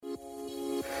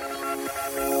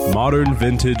Modern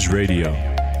Vintage Radio.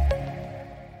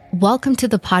 Welcome to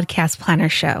the Podcast Planner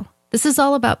Show. This is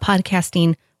all about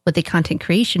podcasting with a content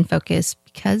creation focus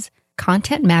because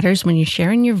content matters when you're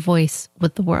sharing your voice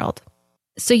with the world.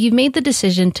 So you've made the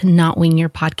decision to not wing your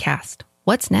podcast.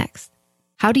 What's next?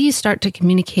 How do you start to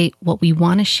communicate what we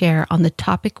want to share on the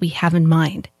topic we have in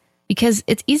mind? Because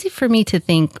it's easy for me to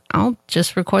think, I'll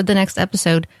just record the next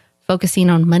episode focusing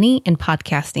on money and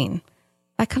podcasting.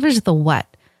 That covers the what,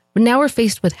 but now we're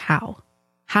faced with how.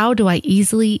 How do I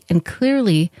easily and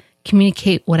clearly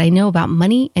communicate what I know about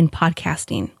money and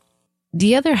podcasting?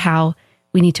 The other how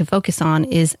we need to focus on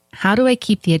is how do I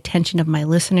keep the attention of my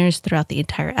listeners throughout the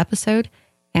entire episode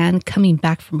and coming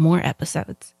back for more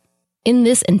episodes? In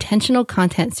this intentional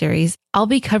content series, I'll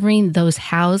be covering those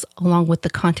hows along with the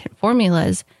content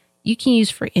formulas you can use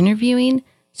for interviewing,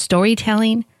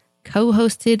 storytelling,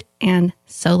 co-hosted, and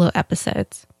solo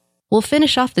episodes. We'll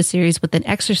finish off the series with an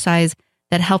exercise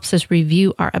that helps us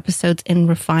review our episodes and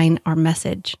refine our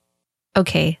message.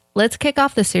 Okay, let's kick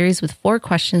off the series with 4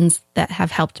 questions that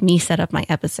have helped me set up my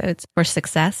episodes for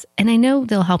success, and I know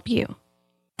they'll help you.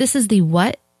 This is the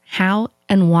what, how,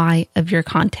 and why of your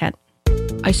content.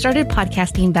 I started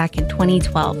podcasting back in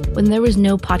 2012 when there was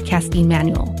no podcasting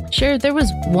manual. Sure, there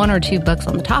was 1 or 2 books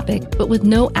on the topic, but with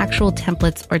no actual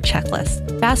templates or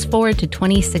checklists. Fast forward to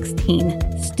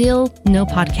 2016, still no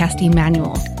podcasting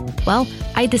manual. Well,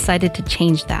 I decided to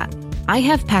change that. I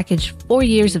have packaged 4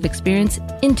 years of experience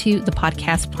into the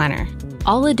Podcast Planner.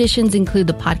 All editions include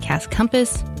the Podcast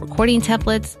Compass, recording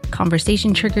templates,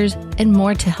 conversation triggers, and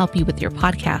more to help you with your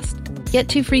podcast. Get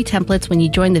 2 free templates when you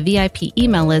join the VIP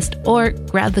email list or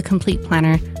grab the complete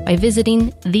planner by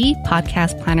visiting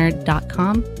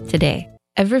thepodcastplanner.com today.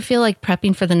 Ever feel like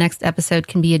prepping for the next episode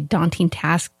can be a daunting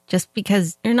task just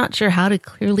because you're not sure how to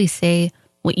clearly say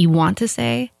what you want to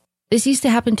say? This used to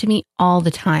happen to me all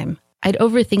the time. I'd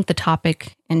overthink the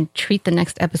topic and treat the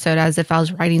next episode as if I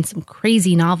was writing some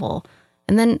crazy novel,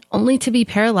 and then only to be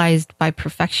paralyzed by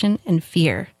perfection and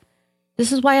fear.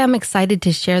 This is why I'm excited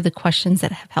to share the questions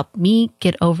that have helped me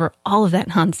get over all of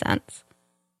that nonsense.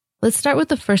 Let's start with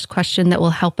the first question that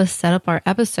will help us set up our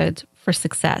episodes for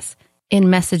success in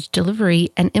message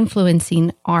delivery and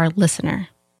influencing our listener.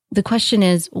 The question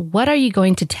is, what are you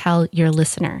going to tell your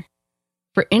listener?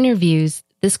 For interviews,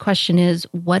 this question is,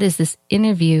 what is this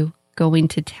interview going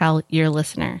to tell your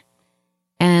listener?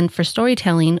 And for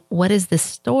storytelling, what is this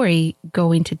story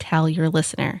going to tell your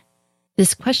listener?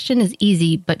 This question is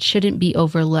easy, but shouldn't be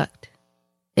overlooked.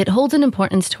 It holds an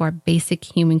importance to our basic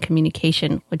human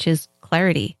communication, which is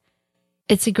clarity.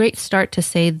 It's a great start to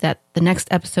say that the next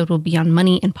episode will be on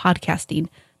money and podcasting,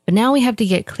 but now we have to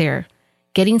get clear.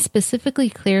 Getting specifically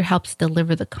clear helps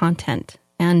deliver the content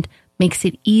and makes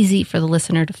it easy for the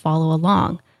listener to follow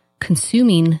along,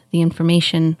 consuming the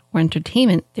information or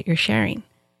entertainment that you're sharing.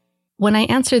 When I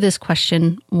answer this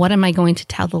question, what am I going to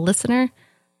tell the listener?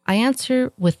 I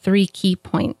answer with 3 key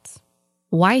points.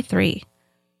 Why 3?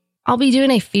 I'll be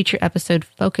doing a future episode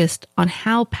focused on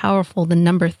how powerful the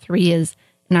number 3 is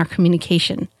in our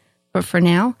communication. But for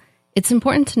now, it's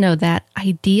important to know that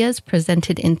ideas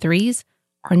presented in 3s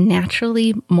are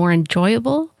naturally more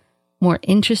enjoyable, more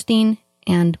interesting,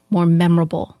 and more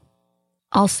memorable.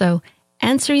 Also,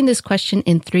 answering this question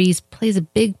in 3s plays a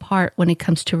big part when it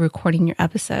comes to recording your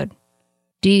episode.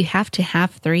 Do you have to have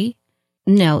 3?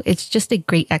 No, it's just a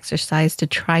great exercise to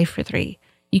try for 3.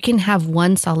 You can have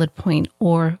 1 solid point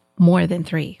or more than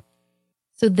 3.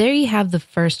 So there you have the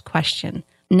first question.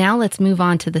 Now let's move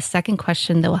on to the second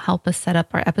question that will help us set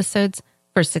up our episodes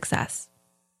for success.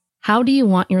 How do you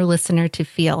want your listener to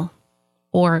feel?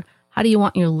 Or how do you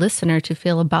want your listener to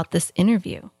feel about this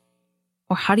interview?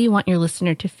 Or how do you want your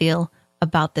listener to feel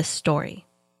about this story?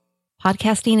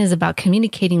 Podcasting is about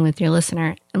communicating with your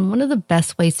listener, and one of the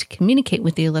best ways to communicate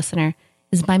with your listener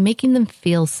is by making them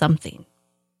feel something.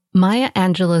 Maya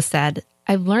Angelou said,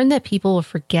 I've learned that people will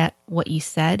forget what you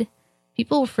said,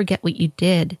 people will forget what you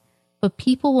did, but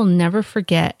people will never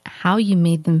forget how you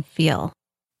made them feel.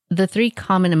 The 3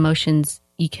 common emotions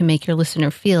you can make your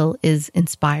listener feel is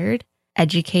inspired,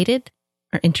 educated,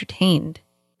 or entertained.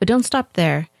 But don't stop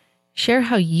there. Share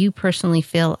how you personally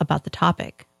feel about the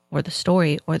topic, or the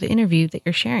story, or the interview that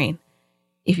you're sharing.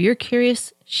 If you're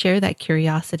curious, share that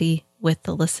curiosity with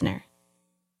the listener.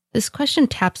 This question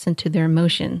taps into their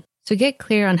emotion, so get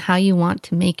clear on how you want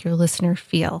to make your listener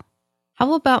feel.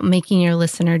 How about making your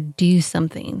listener do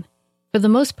something? For the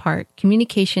most part,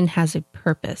 communication has a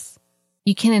purpose.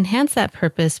 You can enhance that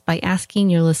purpose by asking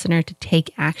your listener to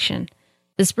take action.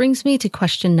 This brings me to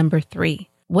question number 3.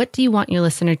 What do you want your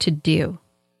listener to do?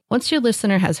 Once your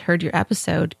listener has heard your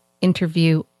episode,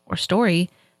 interview, or story,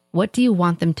 what do you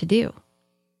want them to do?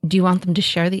 Do you want them to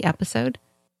share the episode?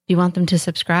 Do you want them to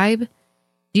subscribe?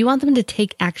 Do you want them to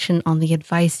take action on the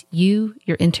advice you,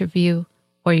 your interview,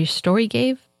 or your story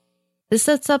gave? This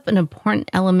sets up an important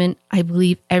element I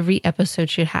believe every episode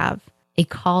should have, a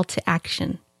call to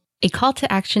action. A call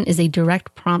to action is a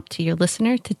direct prompt to your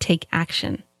listener to take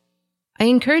action. I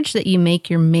encourage that you make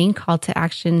your main call to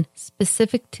action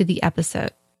specific to the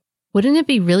episode. Wouldn't it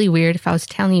be really weird if I was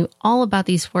telling you all about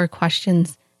these 4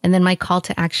 questions and then my call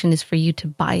to action is for you to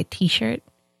buy a t-shirt?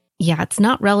 Yeah, it's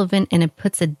not relevant and it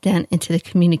puts a dent into the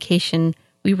communication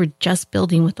we were just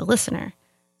building with the listener.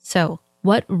 So,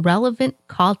 what relevant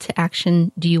call to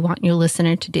action do you want your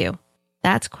listener to do?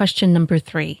 That's question number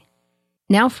 3.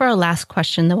 Now for our last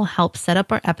question that will help set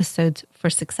up our episodes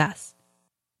for success.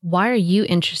 Why are you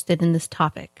interested in this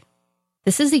topic?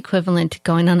 This is equivalent to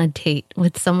going on a date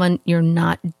with someone you're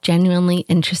not genuinely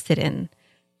interested in.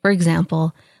 For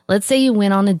example, let's say you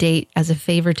went on a date as a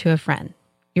favor to a friend.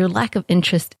 Your lack of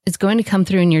interest is going to come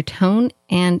through in your tone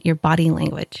and your body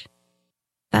language.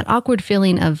 That awkward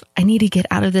feeling of, I need to get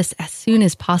out of this as soon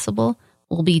as possible,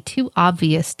 will be too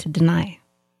obvious to deny.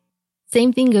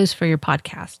 Same thing goes for your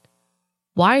podcast.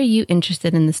 Why are you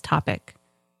interested in this topic?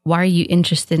 Why are you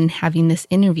interested in having this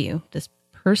interview, this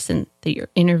person that you're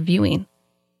interviewing?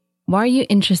 Why are you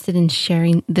interested in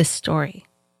sharing this story?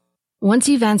 Once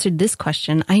you've answered this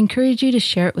question, I encourage you to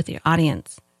share it with your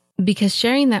audience, because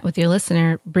sharing that with your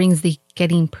listener brings the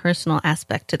getting personal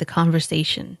aspect to the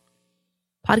conversation.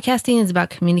 Podcasting is about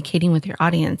communicating with your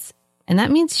audience, and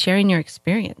that means sharing your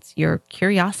experience, your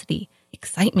curiosity,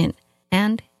 excitement,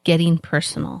 and getting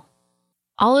personal.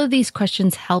 All of these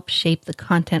questions help shape the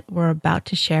content we're about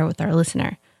to share with our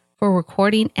listener for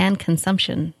recording and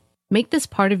consumption. Make this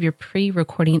part of your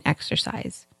pre-recording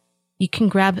exercise. You can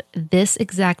grab this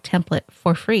exact template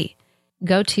for free.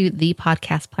 Go to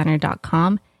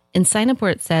thepodcastplanner.com and sign up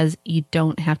where it says you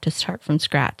don't have to start from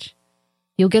scratch.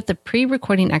 You'll get the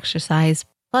pre-recording exercise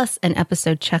plus an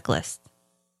episode checklist.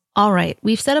 All right,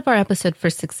 we've set up our episode for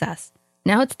success.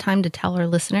 Now it's time to tell our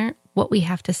listener what we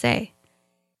have to say.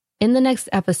 In the next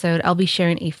episode, I'll be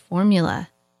sharing a formula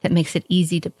that makes it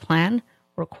easy to plan,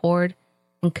 record,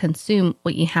 and consume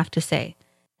what you have to say.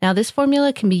 Now, this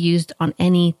formula can be used on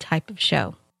any type of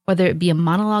show, whether it be a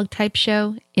monologue type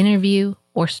show, interview,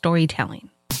 or storytelling.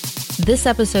 This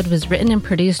episode was written and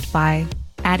produced by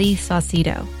Addie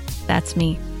Saucedo. That's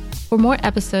me. For more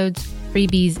episodes,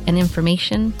 freebies, and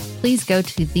information, please go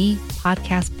to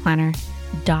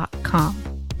thepodcastplanner.com.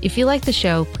 If you like the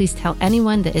show, please tell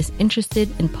anyone that is interested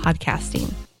in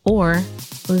podcasting, or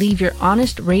leave your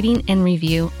honest rating and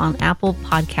review on Apple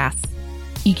Podcasts.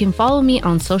 You can follow me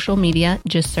on social media,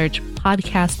 just search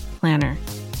Podcast Planner.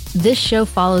 This show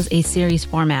follows a series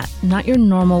format, not your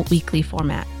normal weekly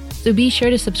format. So be sure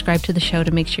to subscribe to the show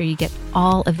to make sure you get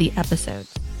all of the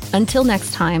episodes. Until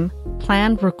next time,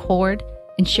 plan, record,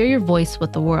 and share your voice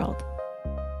with the world.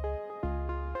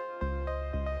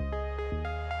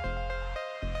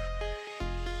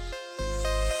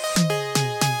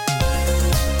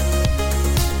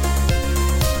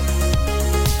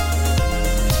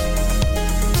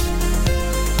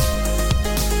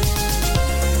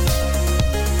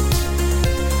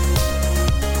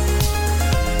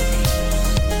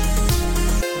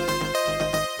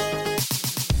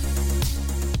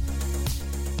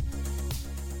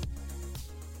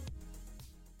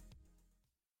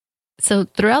 So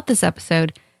throughout this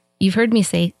episode, you've heard me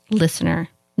say listener,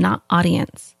 not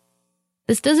audience.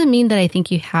 This doesn't mean that I think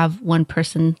you have one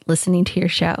person listening to your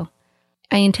show.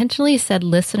 I intentionally said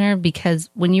listener because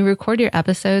when you record your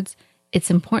episodes,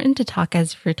 it's important to talk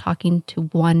as if you're talking to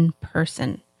one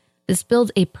person. This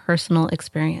builds a personal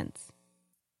experience.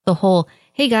 The whole,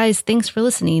 hey guys, thanks for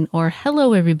listening, or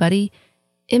hello everybody,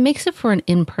 it makes it for an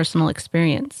impersonal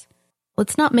experience.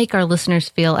 Let's not make our listeners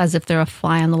feel as if they're a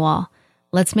fly on the wall.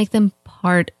 Let's make them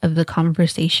part of the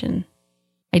conversation.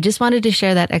 I just wanted to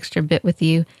share that extra bit with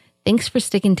you. Thanks for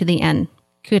sticking to the end.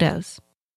 Kudos.